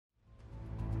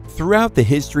Throughout the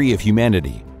history of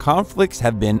humanity, conflicts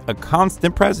have been a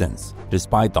constant presence.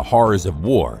 Despite the horrors of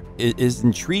war, it is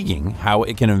intriguing how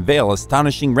it can unveil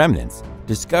astonishing remnants,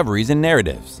 discoveries, and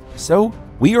narratives. So,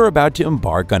 we are about to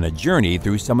embark on a journey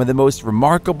through some of the most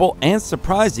remarkable and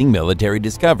surprising military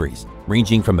discoveries,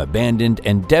 ranging from abandoned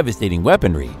and devastating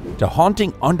weaponry to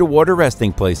haunting underwater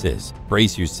resting places.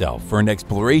 Brace yourself for an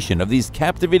exploration of these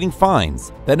captivating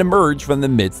finds that emerge from the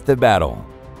midst of battle.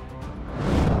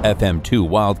 FM-2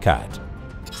 Wildcat.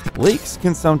 Lakes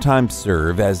can sometimes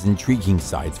serve as intriguing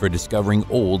sites for discovering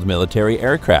old military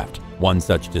aircraft. One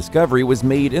such discovery was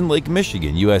made in Lake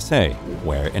Michigan, USA,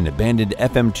 where an abandoned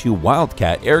FM-2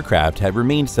 Wildcat aircraft had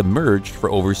remained submerged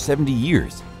for over 70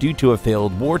 years due to a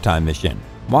failed wartime mission.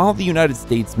 While the United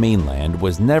States mainland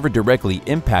was never directly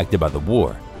impacted by the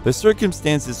war, the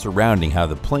circumstances surrounding how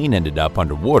the plane ended up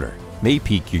underwater may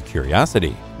pique your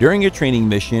curiosity. During a training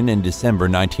mission in December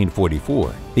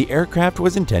 1944, the aircraft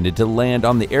was intended to land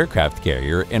on the aircraft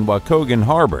carrier in Waukegan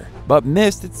Harbor, but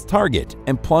missed its target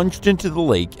and plunged into the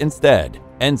lake instead.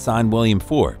 Ensign William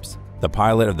Forbes, the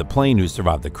pilot of the plane who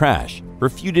survived the crash,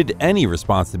 refuted any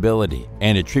responsibility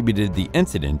and attributed the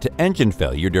incident to engine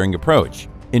failure during approach.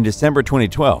 In December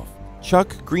 2012,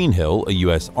 Chuck Greenhill, a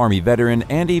U.S. Army veteran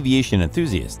and aviation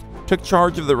enthusiast, took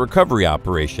charge of the recovery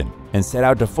operation and set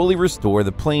out to fully restore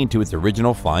the plane to its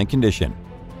original flying condition.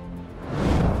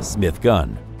 Smith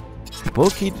Gun.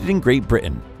 Located in Great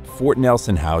Britain, Fort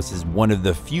Nelson House is one of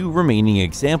the few remaining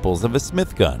examples of a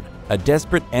Smith gun, a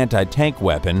desperate anti-tank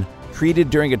weapon created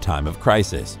during a time of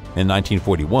crisis. In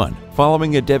 1941,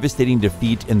 following a devastating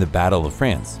defeat in the Battle of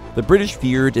France, the British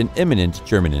feared an imminent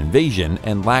German invasion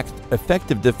and lacked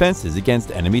effective defenses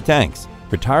against enemy tanks.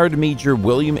 Retired Major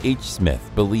William H.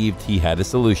 Smith believed he had a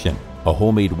solution, a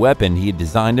homemade weapon he had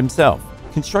designed himself,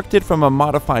 constructed from a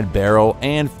modified barrel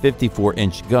and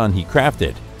 54-inch gun he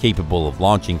crafted, capable of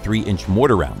launching 3-inch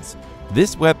mortar rounds.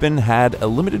 This weapon had a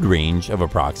limited range of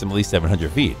approximately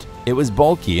 700 feet. It was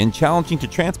bulky and challenging to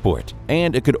transport,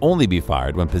 and it could only be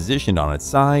fired when positioned on its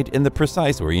side in the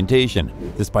precise orientation.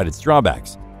 Despite its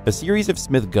drawbacks, a series of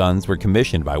Smith guns were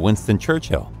commissioned by Winston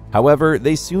Churchill. However,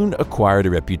 they soon acquired a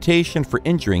reputation for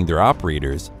injuring their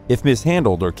operators if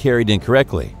mishandled or carried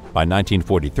incorrectly. By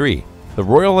 1943, the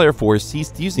Royal Air Force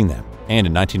ceased using them, and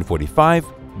in 1945,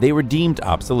 they were deemed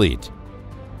obsolete.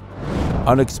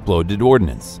 Unexploded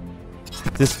ordnance.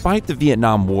 Despite the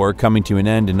Vietnam War coming to an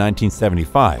end in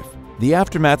 1975, the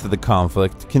aftermath of the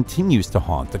conflict continues to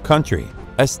haunt the country.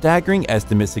 A staggering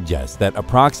estimate suggests that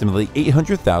approximately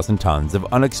 800,000 tons of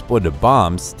unexploded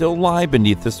bombs still lie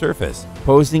beneath the surface,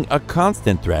 posing a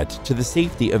constant threat to the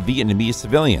safety of Vietnamese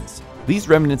civilians. These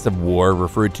remnants of war,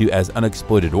 referred to as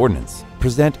unexploded ordnance,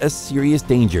 present a serious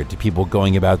danger to people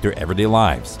going about their everyday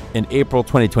lives. In April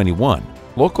 2021,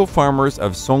 local farmers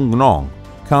of Song Nong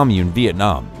Commune,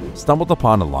 Vietnam, stumbled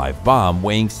upon a live bomb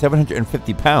weighing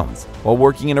 750 pounds while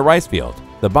working in a rice field.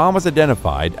 The bomb was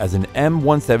identified as an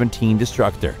M117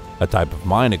 destructor, a type of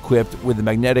mine equipped with a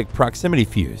magnetic proximity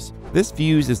fuse. This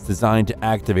fuse is designed to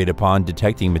activate upon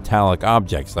detecting metallic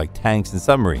objects like tanks and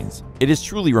submarines. It is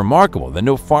truly remarkable that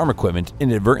no farm equipment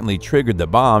inadvertently triggered the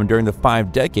bomb during the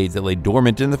 5 decades it lay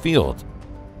dormant in the field.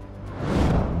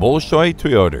 Bolshoi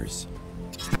Toyoters.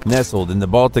 Nestled in the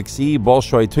Baltic Sea,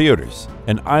 Bolshoi Toyoters,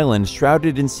 an island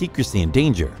shrouded in secrecy and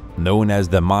danger, known as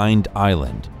the Mined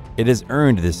Island. It has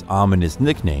earned this ominous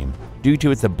nickname due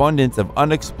to its abundance of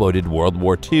unexploded World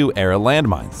War II-era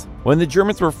landmines. When the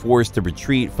Germans were forced to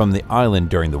retreat from the island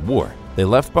during the war, they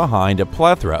left behind a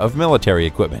plethora of military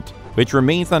equipment, which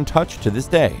remains untouched to this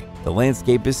day. The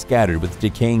landscape is scattered with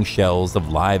decaying shells of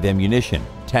live ammunition,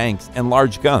 tanks, and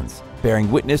large guns,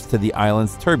 bearing witness to the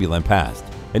island's turbulent past.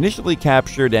 Initially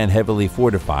captured and heavily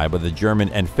fortified by the German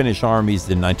and Finnish armies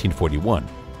in 1941,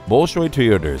 Bolshoi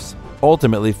Toyoters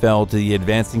ultimately fell to the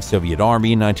advancing Soviet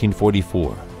Army in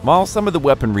 1944. While some of the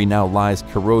weaponry now lies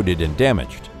corroded and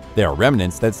damaged, there are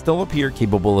remnants that still appear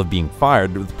capable of being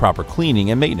fired with proper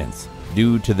cleaning and maintenance.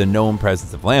 Due to the known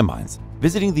presence of landmines,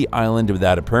 visiting the island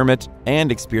without a permit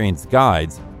and experienced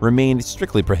guides remained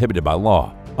strictly prohibited by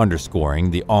law, underscoring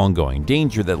the ongoing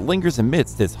danger that lingers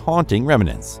amidst its haunting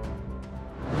remnants.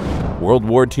 World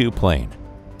War II plane.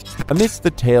 Amidst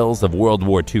the tales of World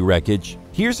War II wreckage,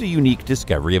 here's a unique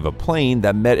discovery of a plane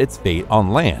that met its fate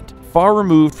on land, far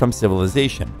removed from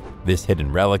civilization. This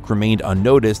hidden relic remained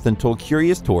unnoticed until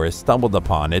curious tourists stumbled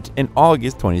upon it in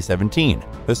August 2017.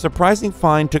 The surprising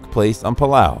find took place on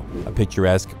Palau, a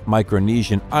picturesque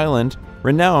Micronesian island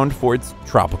renowned for its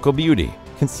tropical beauty.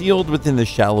 Concealed within the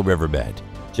shallow riverbed,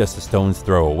 just a stone's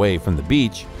throw away from the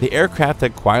beach, the aircraft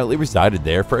had quietly resided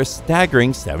there for a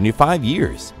staggering 75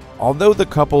 years. Although the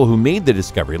couple who made the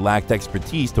discovery lacked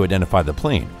expertise to identify the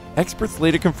plane, experts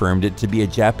later confirmed it to be a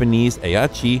Japanese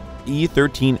Aichi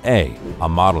E-13A, a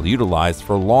model utilized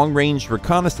for long-range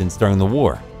reconnaissance during the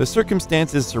war. The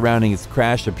circumstances surrounding its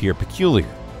crash appear peculiar,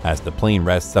 as the plane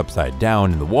rests upside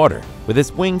down in the water, with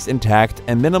its wings intact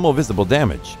and minimal visible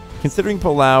damage. Considering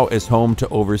Palau is home to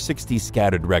over 60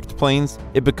 scattered wrecked planes,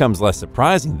 it becomes less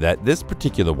surprising that this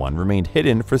particular one remained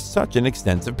hidden for such an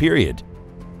extensive period.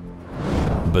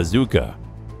 Bazooka.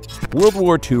 World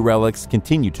War II relics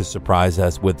continue to surprise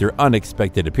us with their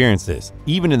unexpected appearances,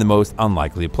 even in the most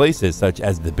unlikely places such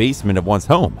as the basement of one's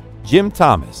home. Jim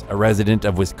Thomas, a resident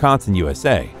of Wisconsin,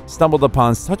 USA, stumbled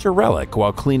upon such a relic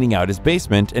while cleaning out his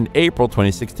basement in April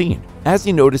 2016. As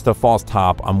he noticed a false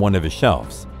top on one of his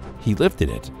shelves, he lifted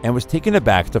it and was taken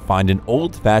aback to find an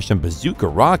old-fashioned bazooka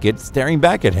rocket staring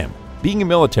back at him. Being a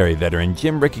military veteran,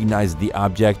 Jim recognized the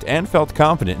object and felt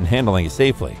confident in handling it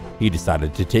safely. He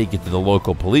decided to take it to the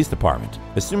local police department,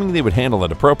 assuming they would handle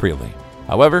it appropriately.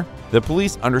 However, the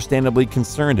police, understandably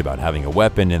concerned about having a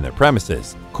weapon in their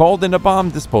premises, called in a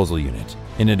bomb disposal unit.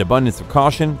 In an abundance of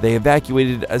caution, they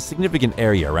evacuated a significant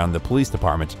area around the police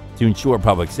department to ensure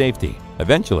public safety.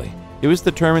 Eventually, it was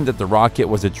determined that the rocket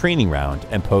was a training round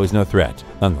and posed no threat.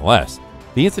 Nonetheless,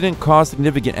 the incident caused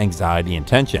significant anxiety and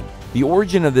tension. The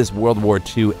origin of this World War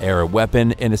II-era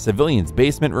weapon in a civilian's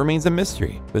basement remains a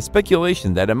mystery, with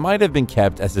speculation that it might have been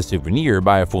kept as a souvenir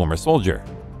by a former soldier.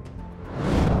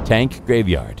 Tank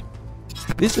Graveyard.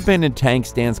 This abandoned tank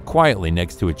stands quietly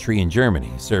next to a tree in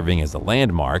Germany, serving as a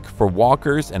landmark for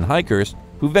walkers and hikers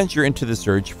who venture into the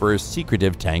search for a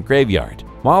secretive tank graveyard.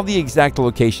 While the exact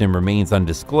location remains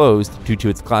undisclosed due to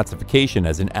its classification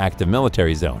as an active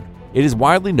military zone, it is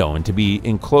widely known to be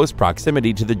in close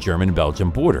proximity to the German-Belgian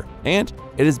border, and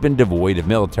it has been devoid of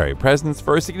military presence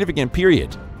for a significant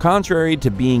period. Contrary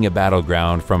to being a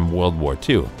battleground from World War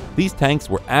II, these tanks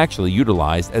were actually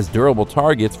utilized as durable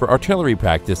targets for artillery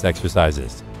practice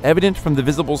exercises, evident from the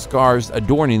visible scars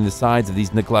adorning the sides of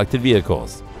these neglected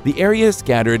vehicles. The area is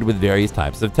scattered with various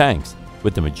types of tanks,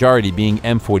 with the majority being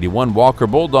M41 Walker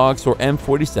Bulldogs or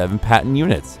M47 Patton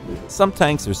units. Some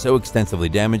tanks are so extensively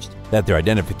damaged that their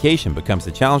identification becomes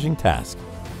a challenging task.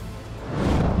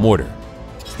 Mortar.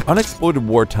 Unexploded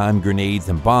wartime grenades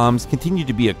and bombs continue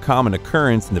to be a common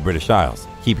occurrence in the British Isles,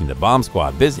 keeping the bomb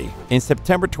squad busy. In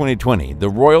September 2020, the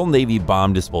Royal Navy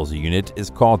Bomb Disposal Unit is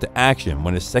called to action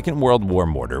when a Second World War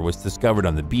mortar was discovered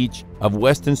on the beach of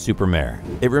Weston-super-Mare.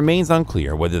 It remains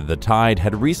unclear whether the Tide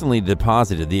had recently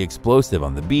deposited the explosive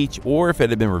on the beach or if it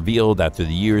had been revealed after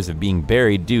the years of being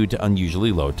buried due to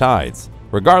unusually low tides.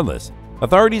 Regardless,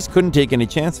 authorities couldn't take any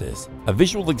chances. A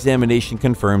visual examination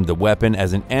confirmed the weapon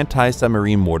as an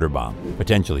anti-submarine mortar bomb,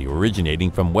 potentially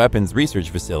originating from weapons research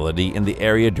facility in the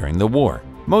area during the war.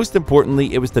 Most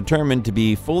importantly, it was determined to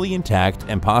be fully intact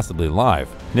and possibly live,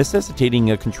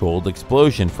 necessitating a controlled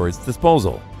explosion for its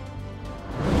disposal.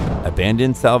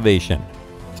 Abandoned Salvation.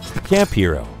 Camp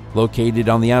Hero, located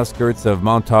on the outskirts of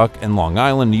Montauk and Long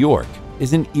Island, New York,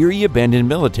 is an eerie abandoned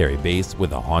military base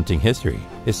with a haunting history.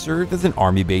 It served as an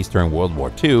army base during World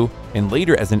War II and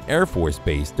later as an Air Force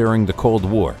base during the Cold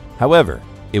War. However,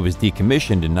 it was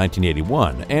decommissioned in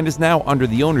 1981 and is now under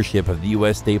the ownership of the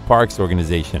U.S. State Parks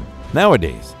Organization.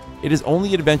 Nowadays, it is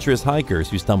only adventurous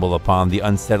hikers who stumble upon the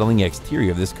unsettling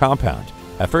exterior of this compound.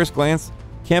 At first glance,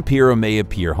 Camp Hero may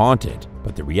appear haunted,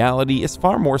 but the reality is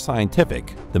far more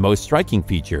scientific. The most striking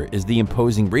feature is the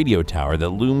imposing radio tower that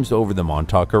looms over the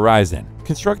Montauk horizon.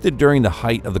 Constructed during the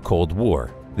height of the Cold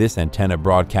War, this antenna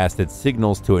broadcasted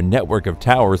signals to a network of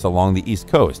towers along the East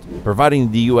Coast,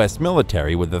 providing the U.S.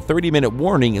 military with a 30-minute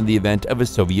warning in the event of a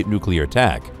Soviet nuclear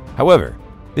attack. However,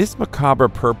 this macabre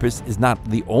purpose is not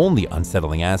the only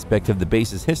unsettling aspect of the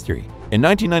base's history. In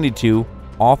 1992,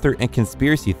 author and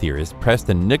conspiracy theorist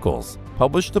Preston Nichols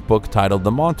published a book titled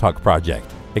The Montauk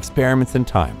Project: Experiments in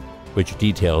Time, which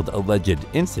detailed alleged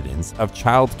incidents of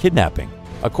child kidnapping.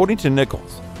 According to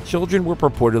Nichols, children were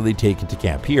purportedly taken to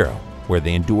Camp Hero, where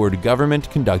they endured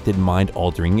government-conducted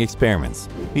mind-altering experiments.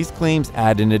 These claims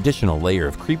add an additional layer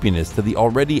of creepiness to the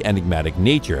already enigmatic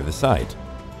nature of the site.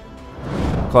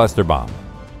 Cluster bomb.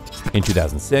 In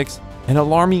 2006, an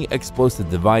alarming explosive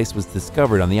device was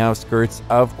discovered on the outskirts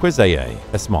of Qizaye,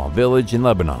 a small village in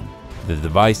Lebanon. The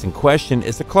device in question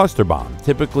is a cluster bomb,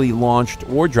 typically launched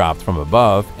or dropped from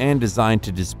above and designed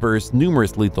to disperse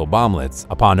numerous lethal bomblets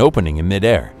upon opening in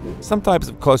midair. Some types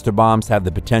of cluster bombs have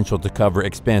the potential to cover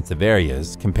expansive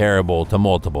areas comparable to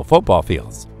multiple football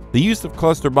fields. The use of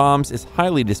cluster bombs is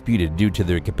highly disputed due to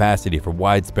their capacity for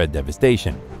widespread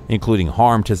devastation, including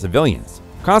harm to civilians.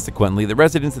 Consequently, the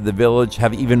residents of the village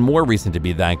have even more reason to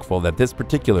be thankful that this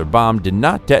particular bomb did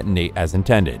not detonate as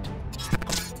intended.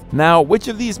 Now, which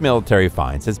of these military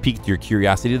finds has piqued your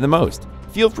curiosity the most?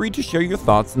 Feel free to share your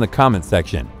thoughts in the comments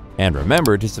section. And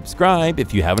remember to subscribe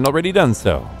if you haven't already done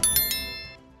so.